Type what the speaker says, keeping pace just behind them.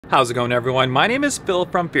How's it going, everyone? My name is Phil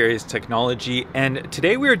from Furious Technology, and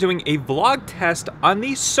today we are doing a vlog test on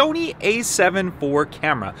the Sony a7 IV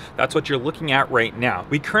camera. That's what you're looking at right now.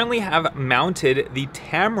 We currently have mounted the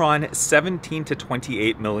Tamron 17 to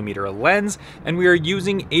 28 millimeter lens, and we are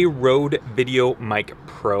using a Rode Video Mic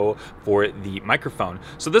Pro for the microphone.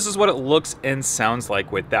 So this is what it looks and sounds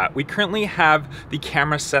like with that. We currently have the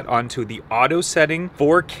camera set onto the auto setting,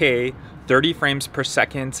 4K, 30 frames per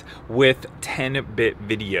second with 10-bit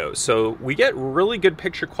video. So we get really good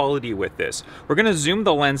picture quality with this. We're gonna zoom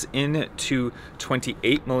the lens in to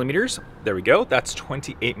 28 millimeters. There we go, that's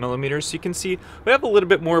 28 millimeters. So you can see we have a little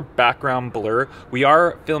bit more background blur. We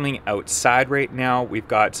are filming outside right now. We've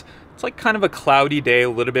got, it's like kind of a cloudy day, a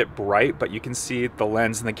little bit bright, but you can see the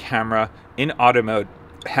lens and the camera in auto mode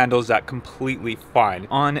handles that completely fine.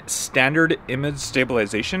 On standard image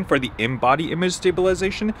stabilization for the in-body image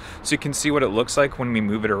stabilization, so you can see what it looks like when we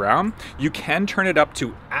move it around, you can turn it up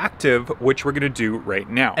to active, which we're gonna do right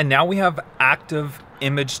now. And now we have active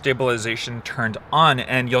image stabilization turned on,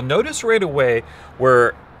 and you'll notice right away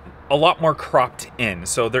we're a lot more cropped in.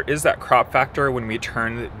 So there is that crop factor when we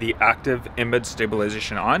turn the active image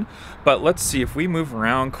stabilization on. But let's see, if we move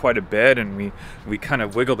around quite a bit and we kind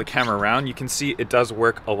of wiggle the camera around, you can see it does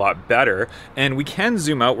work a lot better. And we can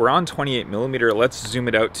zoom out. We're on 28 millimeter. Let's zoom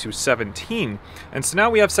it out to 17. And so now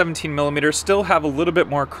we have 17 millimeters, still have a little bit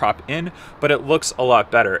more crop in, but it looks a lot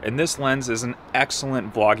better. And this lens is an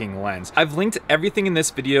excellent vlogging lens. I've linked everything in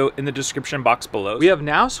this video in the description box below. We have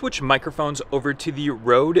now switched microphones over to the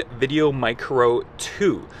Rode Video Mic Pro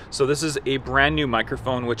 2. So this is a brand new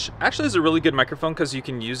microphone, which actually is a really good microphone because you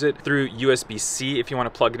can use it through USB-C if you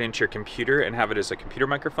want to plug it into your computer and have it as a computer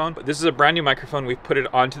microphone. But this is a brand new microphone. We've put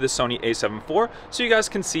it onto the Sony a7 IV so you guys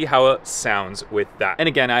can see how it sounds with that. And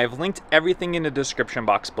again, I have linked everything in the description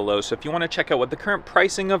box below. So if you want to check out what the current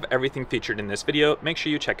pricing of everything featured in this video, make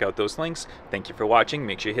sure you check out those links. Thank you for watching.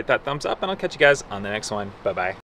 Make sure you hit that thumbs up, and I'll catch you guys on the next one. Bye-bye.